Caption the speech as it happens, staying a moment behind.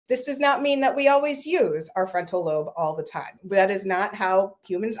This does not mean that we always use our frontal lobe all the time. That is not how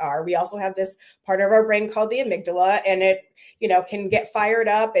humans are. We also have this part of our brain called the amygdala, and it, can get fired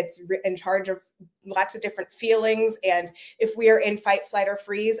up. It's in charge of lots of different feelings. And if we are in fight, flight, or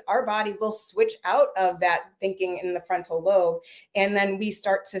freeze, our body will switch out of that thinking in the frontal lobe. And then we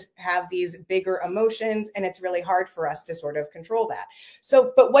start to have these bigger emotions, and it's really hard for us to sort of control that.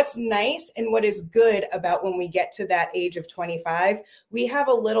 So, but what's nice and what is good about when we get to that age of 25, we have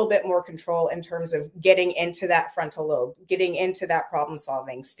a little bit more control in terms of getting into that frontal lobe, getting into that problem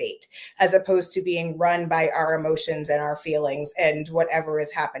solving state, as opposed to being run by our emotions and our feelings and whatever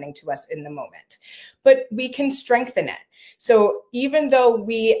is happening to us in the moment. But we can strengthen it. So even though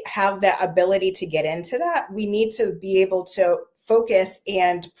we have that ability to get into that, we need to be able to focus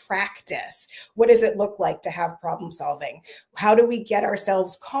and practice. What does it look like to have problem solving? How do we get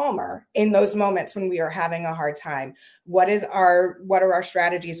ourselves calmer in those moments when we are having a hard time? What are our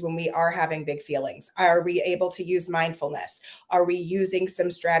strategies when we are having big feelings? Are we able to use mindfulness? Are we using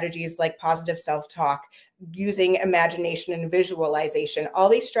some strategies like positive self-talk, using imagination and visualization? All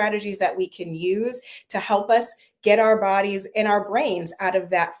these strategies that we can use to help us get our bodies and our brains out of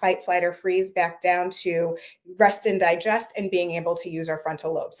that fight, flight, or freeze back down to rest and digest and being able to use our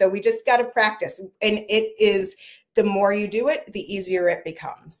frontal lobe. So we just got to practice. And it is, the more you do it, the easier it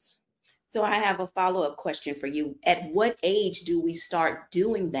becomes. So I have a follow-up question for you. At what age do we start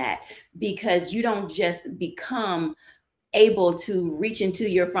doing that? Because you don't just become able to reach into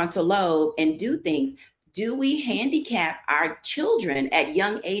your frontal lobe and do things. Do we handicap our children at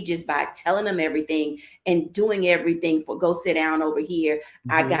young ages by telling them everything and doing everything for go sit down over here?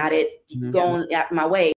 I got it, going out my way.